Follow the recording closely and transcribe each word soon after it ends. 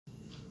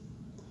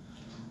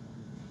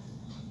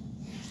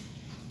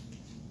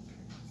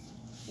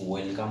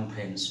Welcome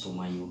friends to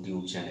my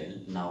YouTube channel.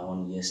 Now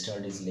on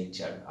yesterday's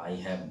lecture I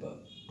have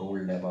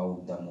told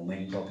about the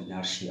moment of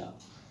inertia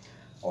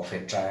of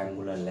a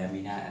triangular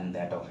lamina and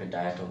that of a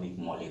diatomic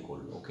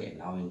molecule. Okay,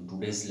 now in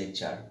today's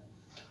lecture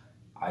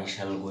I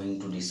shall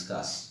going to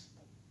discuss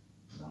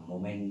the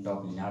moment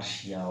of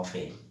inertia of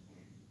a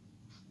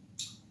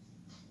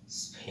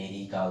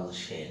spherical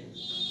shell.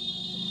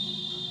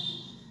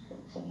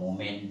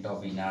 Moment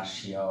of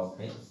inertia of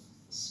a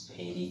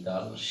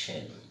spherical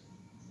shell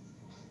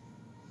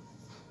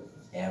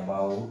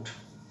about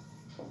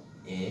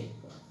a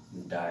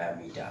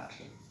diameter.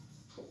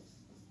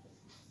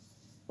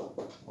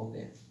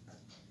 Okay,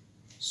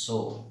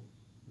 so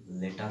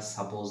let us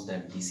suppose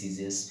that this is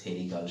a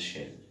spherical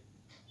shell.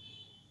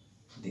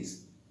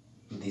 This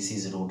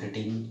is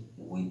rotating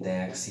with the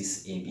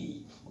axis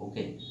AB.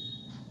 Okay,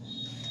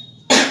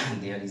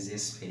 there is a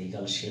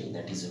spherical shell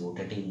that is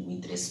rotating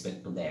with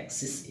respect to the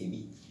axis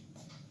AB.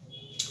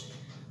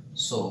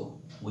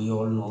 So we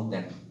all know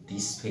that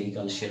this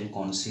spherical shell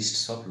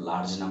consists of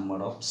large number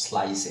of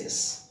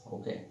slices.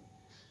 Okay,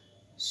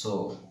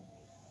 so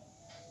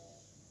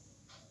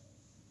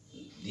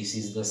this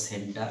is the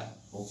center.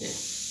 Okay,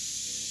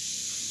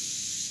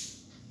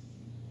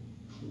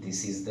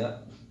 this is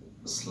the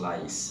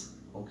slice.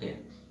 Okay,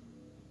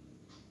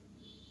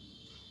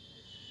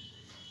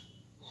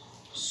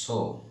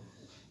 so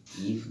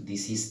if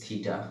this is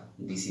theta,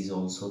 this is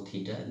also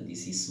theta, and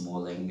this is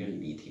small angle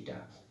d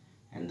theta,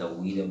 and the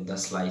width of the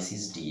slice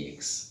is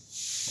dx.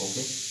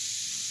 Okay,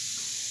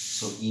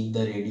 so if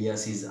the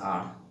radius is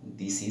r,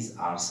 this is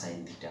r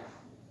sin theta.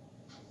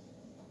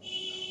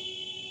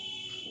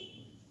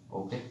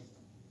 Okay,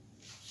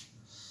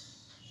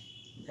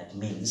 that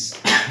means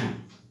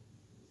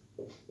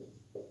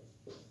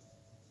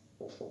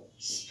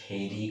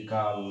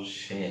spherical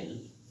shell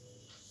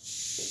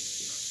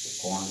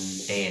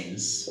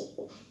contains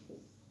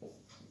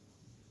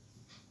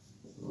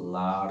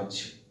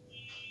large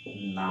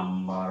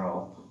number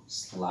of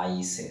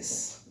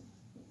slices.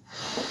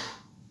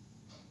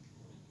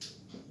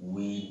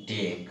 We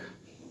take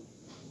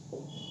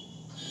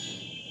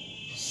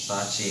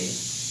such a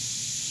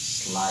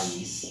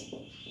slice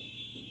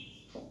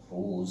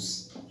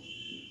whose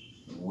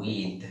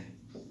width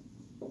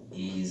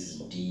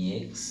is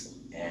dx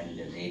and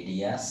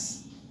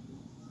radius,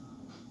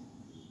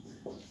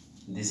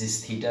 this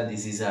is theta,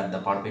 this is r, the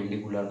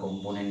perpendicular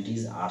component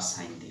is r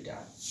sin theta.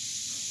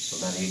 So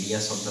the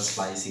radius of the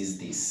slice is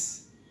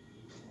this,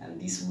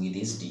 and this width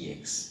is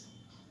dx.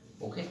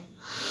 Okay,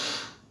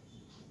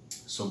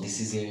 so this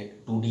is a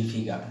 2D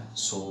figure.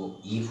 So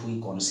if we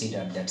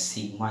consider that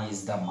sigma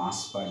is the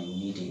mass per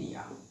unit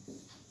area,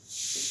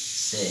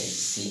 say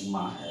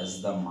sigma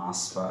as the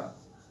mass per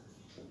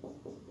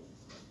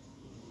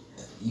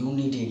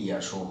unit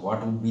area, so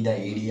what would be the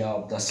area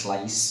of the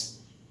slice?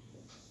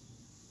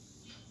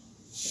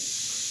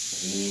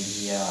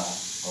 Area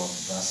of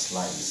the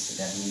slice,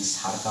 that means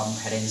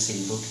circumference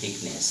into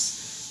thickness.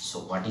 So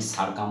what is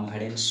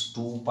circumference?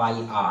 2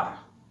 pi r,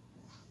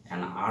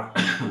 and r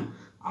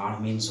r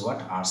means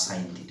what? R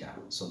sin theta.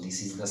 So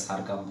this is the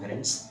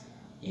circumference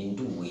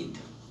into width.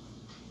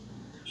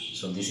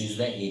 So this is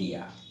the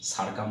area.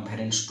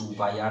 Circumference 2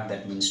 pi r,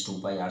 that means 2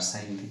 pi r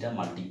sin theta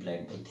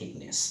multiplied by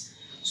thickness.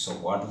 So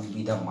what will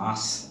be the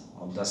mass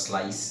of the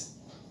slice?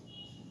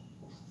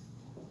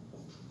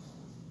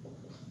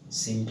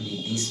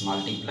 Simply this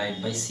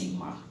multiplied by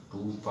sigma,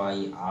 2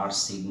 pi r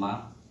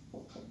sigma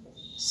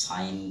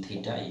sin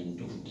theta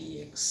into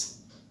dx.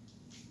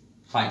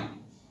 Fine.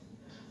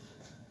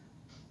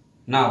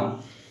 Now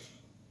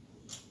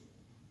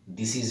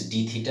this is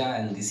d theta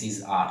and this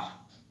is r.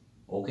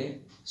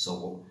 Okay,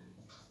 so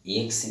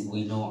x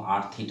we know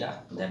r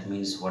theta, that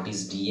means what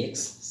is dx?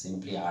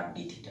 Simply r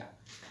d theta.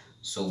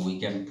 So we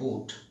can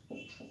put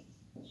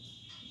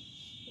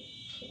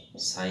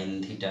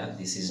sin theta,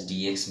 this is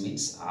dx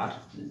means r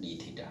d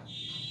theta.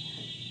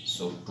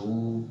 So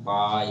 2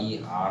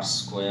 pi r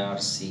square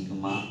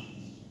sigma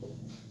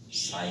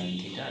sin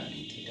theta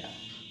d theta.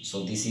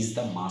 So this is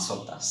the mass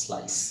of the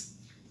slice.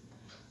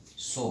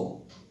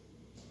 So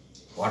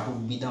what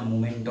would be the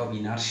moment of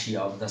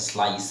inertia of the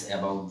slice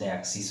about the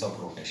axis of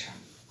rotation,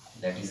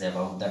 that is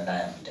about the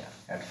diameter?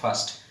 At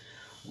first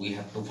we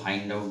have to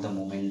find out the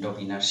moment of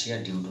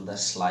inertia due to the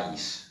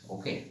slice.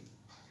 Okay,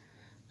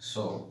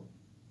 so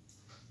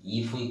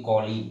if we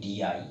call it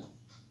di,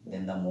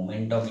 then the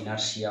moment of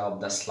inertia of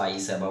the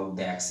slice about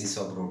the axis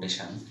of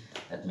rotation,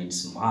 that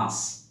means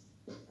mass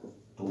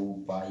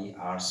 2 pi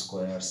r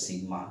square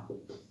sigma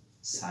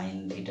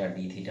sin theta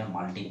d theta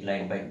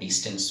multiplied by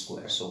distance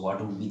square. So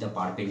what would be the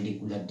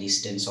perpendicular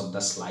distance of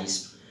the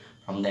slice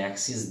from the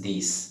axis?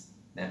 This,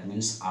 that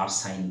means r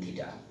sin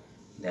theta,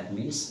 that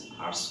means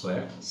r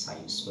square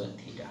sin square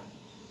theta.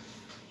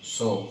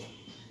 So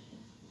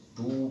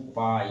 2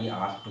 pi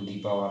r to the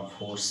power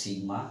 4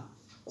 sigma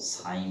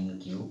sin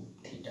cube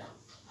theta.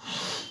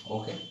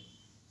 Okay,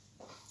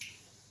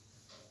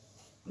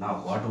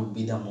 now what would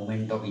be the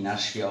moment of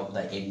inertia of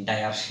the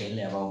entire shell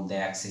about the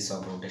axis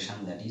of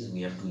rotation? That is,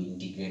 we have to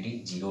integrate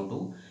it 0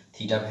 to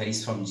theta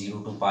varies from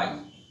 0 to pi.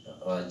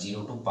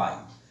 0 to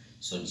pi.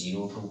 So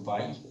 0 to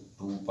pi,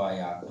 2 pi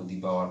r to the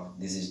power,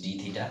 this is d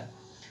theta,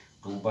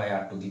 2 pi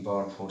r to the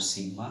power 4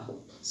 sigma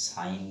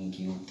sine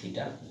cube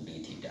theta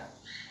d theta.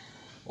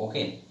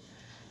 Okay.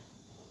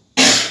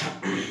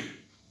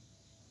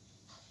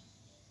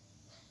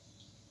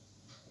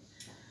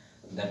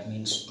 That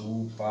means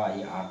 2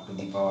 pi r to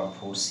the power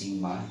 4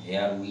 sigma.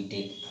 Here we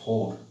take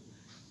 4.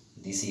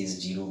 This is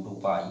 0 to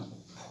pi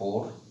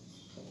 4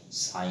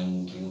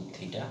 sine cube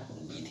theta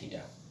d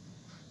theta.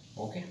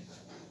 Okay.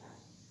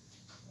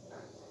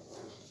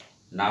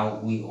 Now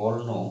we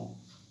all know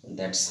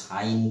that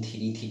sine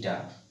 3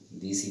 theta,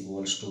 this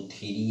equals to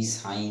 3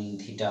 sine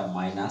theta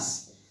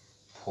minus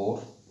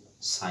 4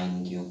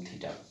 sine cube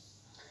theta.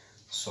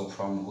 So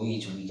from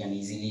which we can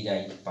easily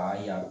write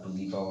pi r to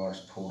the power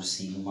 4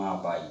 sigma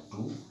by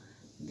 2.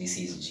 This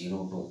is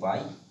 0 to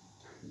pi.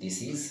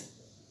 This is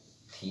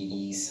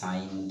 3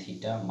 sine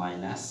theta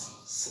minus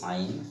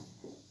sine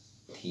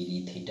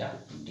 3 theta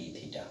d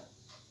theta.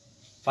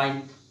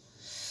 Fine.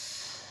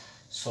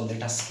 So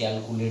let us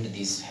calculate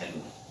this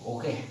value.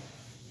 Okay.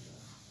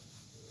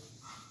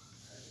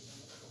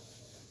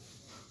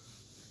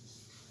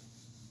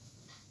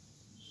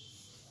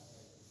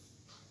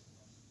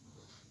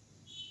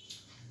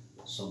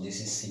 So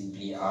this is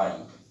simply I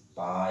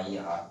pi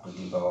r to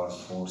the power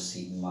 4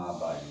 sigma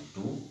by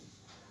 2.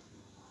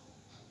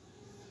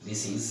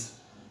 This is,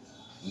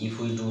 if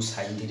we do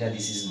sine theta,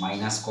 this is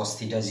minus cos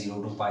theta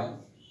 0 to pi.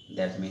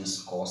 That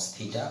means cos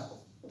theta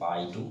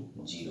pi to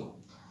 0.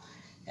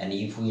 And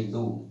if we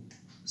do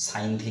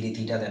sine 3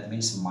 theta, that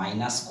means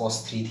minus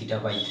cos 3 theta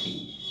by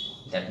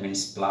 3. That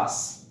means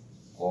plus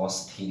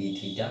cos 3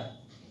 theta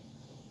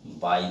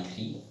by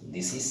 3.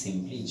 This is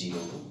simply 0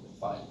 to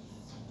pi.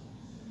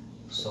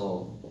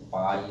 So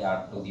pi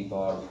r to the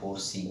power 4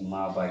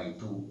 sigma by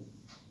 2,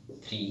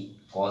 3,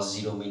 cos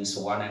 0 means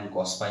 1 and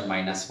cos pi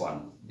minus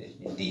 1.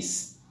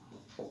 This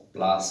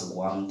plus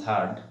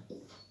 1/3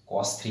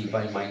 cos 3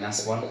 pi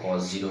minus 1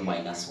 cos 0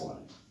 minus 1.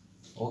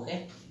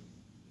 Okay.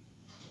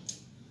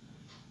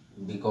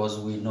 Because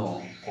we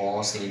know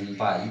cos n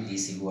pi,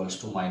 this equals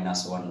to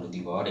minus 1 to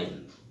the power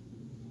n.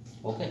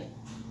 Okay.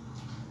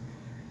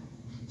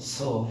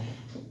 So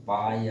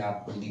pi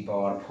r to the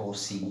power 4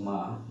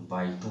 sigma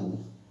by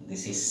 2,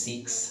 this is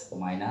 6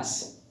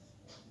 minus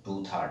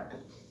 2/3.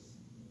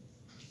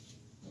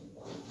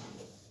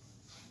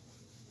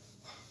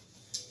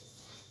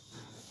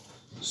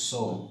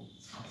 So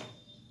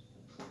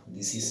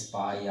this is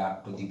pi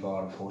r to the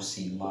power 4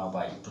 sigma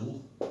by 2.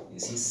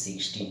 This is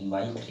 16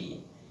 by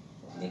 3.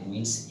 That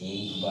means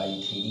 8 by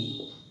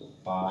 3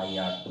 pi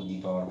r to the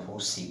power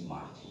 4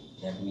 sigma.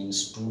 That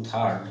means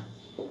 2/3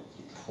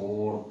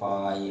 4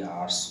 pi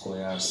r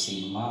square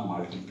sigma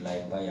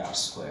multiplied by r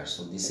square.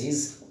 So this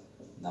is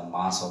the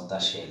mass of the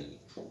shell.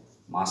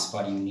 Mass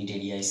per unit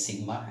area is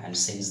sigma, and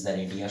since the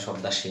radius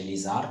of the shell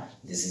is r,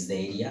 this is the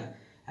area,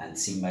 and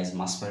sigma is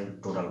mass per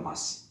total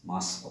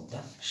mass of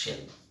the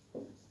shell.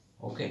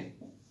 Okay.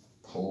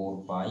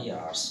 4 pi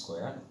r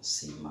square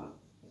sigma,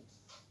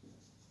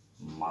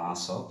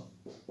 mass of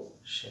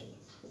shell.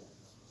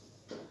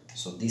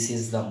 So this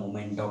is the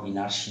moment of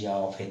inertia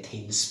of a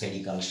thin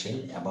spherical shell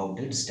about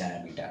its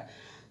diameter.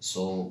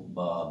 So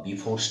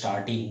before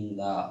starting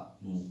the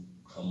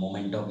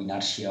moment of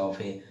inertia of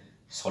a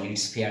solid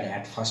sphere,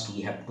 at first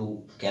we have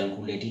to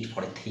calculate it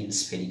for a thin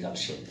spherical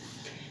shell,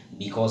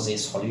 because a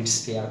solid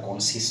sphere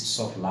consists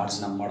of large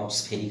number of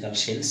spherical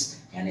shells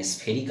and a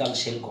spherical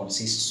shell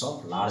consists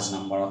of large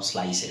number of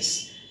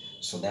slices.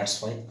 So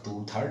that's why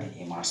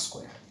 2/3 mr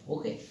square.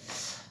 Okay.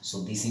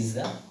 So this is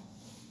the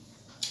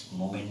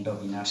moment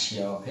of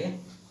inertia of a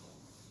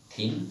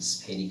thin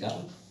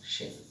spherical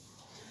shell.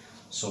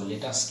 So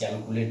let us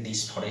calculate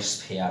this for a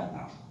sphere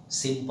now.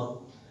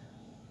 Simple.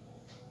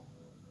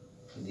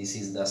 This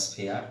is the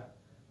sphere.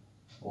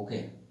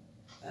 Okay.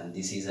 And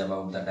this is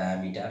about the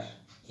diameter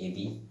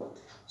AB.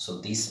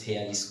 So this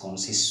sphere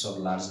consists of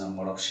large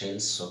number of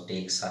shells. So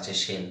take such a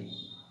shell.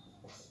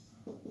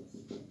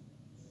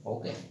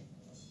 Okay.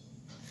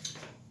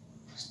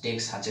 Take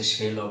such a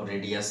shell of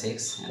radius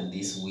x, and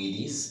this width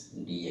is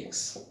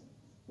dx.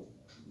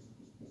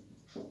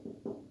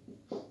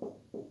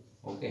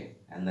 Okay,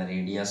 and the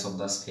radius of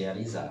the sphere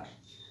is r.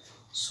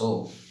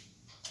 So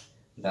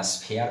the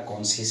sphere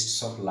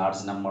consists of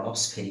large number of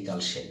spherical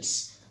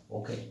shells.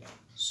 Okay,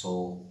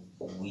 so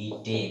we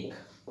take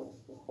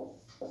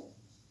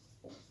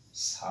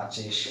such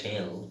a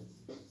shell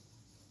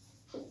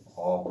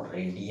of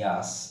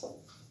radius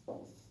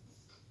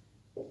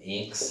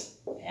x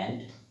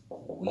and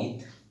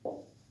width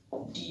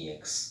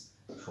dx.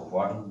 So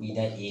what would be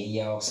the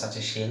area of such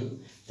a shell?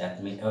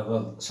 That may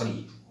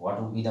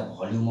what would be the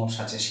volume of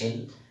such a shell?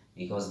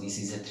 Because this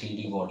is a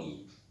 3D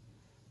body.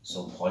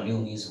 So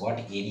volume is what?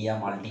 Area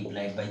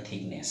multiplied by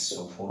thickness.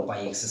 So 4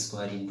 pi x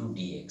square into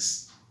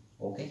dx.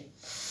 Okay.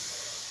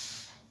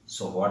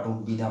 So what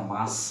would be the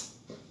mass?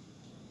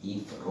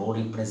 If rho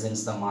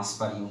represents the mass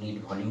per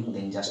unit volume,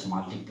 then just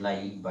multiply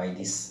it by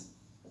this.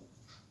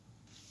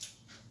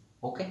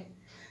 Okay.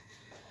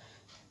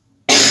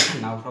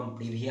 Now from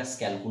previous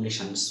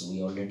calculations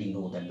we already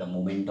know that the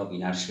moment of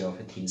inertia of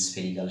a thin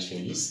spherical shell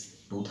is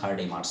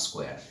 2/3 mr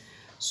square.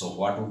 So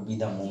what would be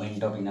the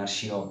moment of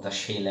inertia of the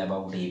shell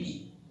about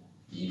AB?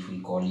 If we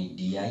call it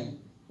di,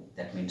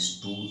 that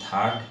means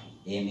 2/3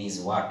 m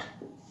is what?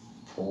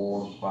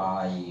 4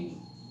 pi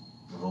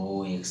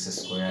rho x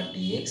square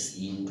dx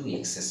into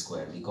x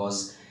square,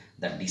 because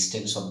the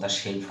distance of the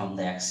shell from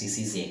the axis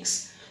is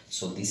x.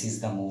 So this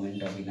is the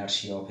moment of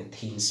inertia of a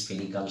thin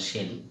spherical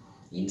shell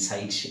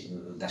inside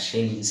the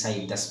shell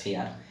inside the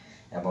sphere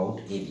about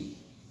AB.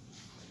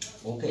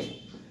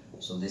 Okay,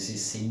 so this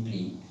is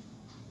simply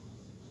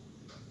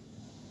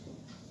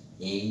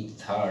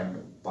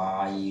 8/3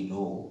 pi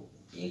rho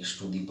x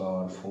to the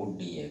power 4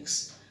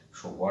 dx.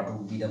 So what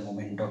would be the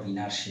moment of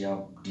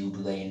inertia due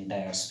to the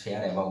entire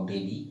sphere about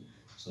AB?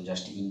 So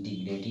just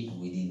integrate it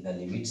within the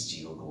limits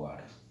 0 to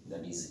r.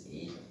 That is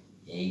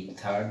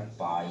 8/3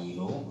 pi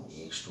rho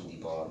x to the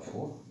power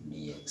 4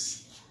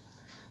 dx.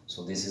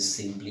 So this is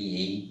simply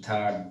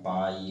 8/3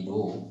 pi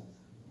rho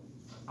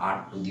r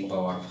to the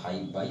power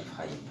 5 by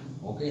 5.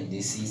 Okay,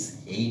 this is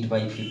 8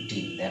 by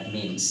 15. That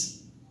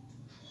means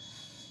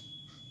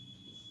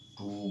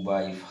 2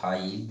 by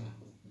 5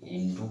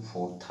 into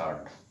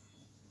 4/3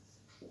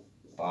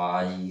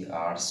 pi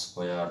r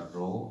square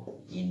rho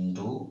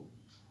into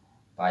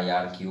pi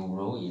r cube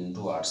rho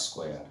into r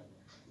square.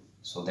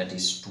 So that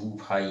is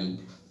 2/5.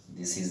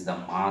 This is the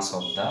mass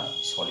of the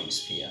solid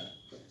sphere.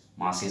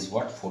 Mass is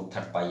what?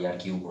 4/3 pi r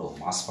cube rho.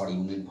 Mass per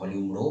unit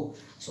volume rho.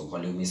 So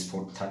volume is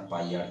 4/3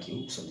 pi r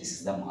cube. So this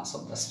is the mass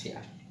of the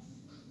sphere.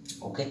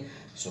 Okay.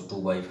 So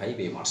 2 by 5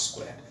 mr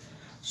square.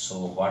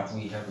 So what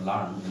we have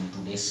learned in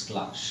today's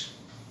class,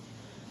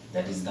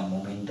 that is the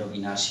moment of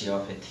inertia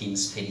of a thin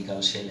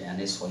spherical shell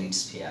and a solid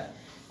sphere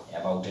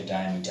about a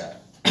diameter.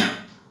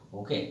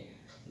 Okay.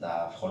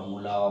 The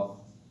formula of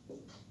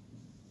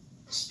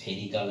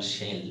spherical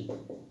shell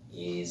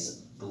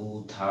is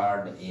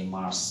 2/3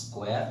 mr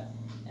square,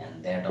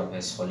 and that of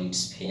a solid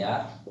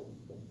sphere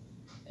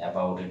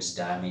about its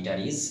diameter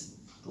is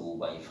 2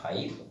 by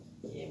 5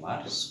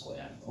 mr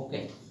square.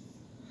 Okay,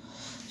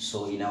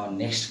 so in our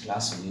next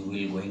class we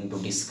will going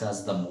to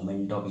discuss the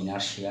moment of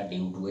inertia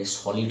due to a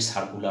solid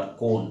circular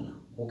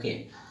cone.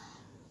 Okay,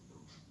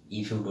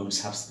 if you don't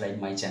subscribe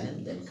my channel,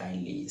 then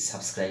kindly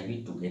subscribe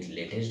it to get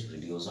latest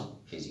videos on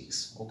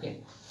physics.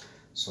 Okay,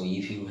 so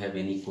if you have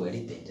any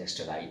query, then just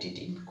write it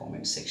in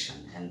comment section,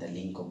 and the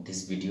link of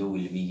this video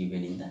will be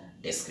given in the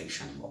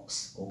description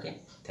box. Okay,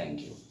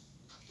 thank you.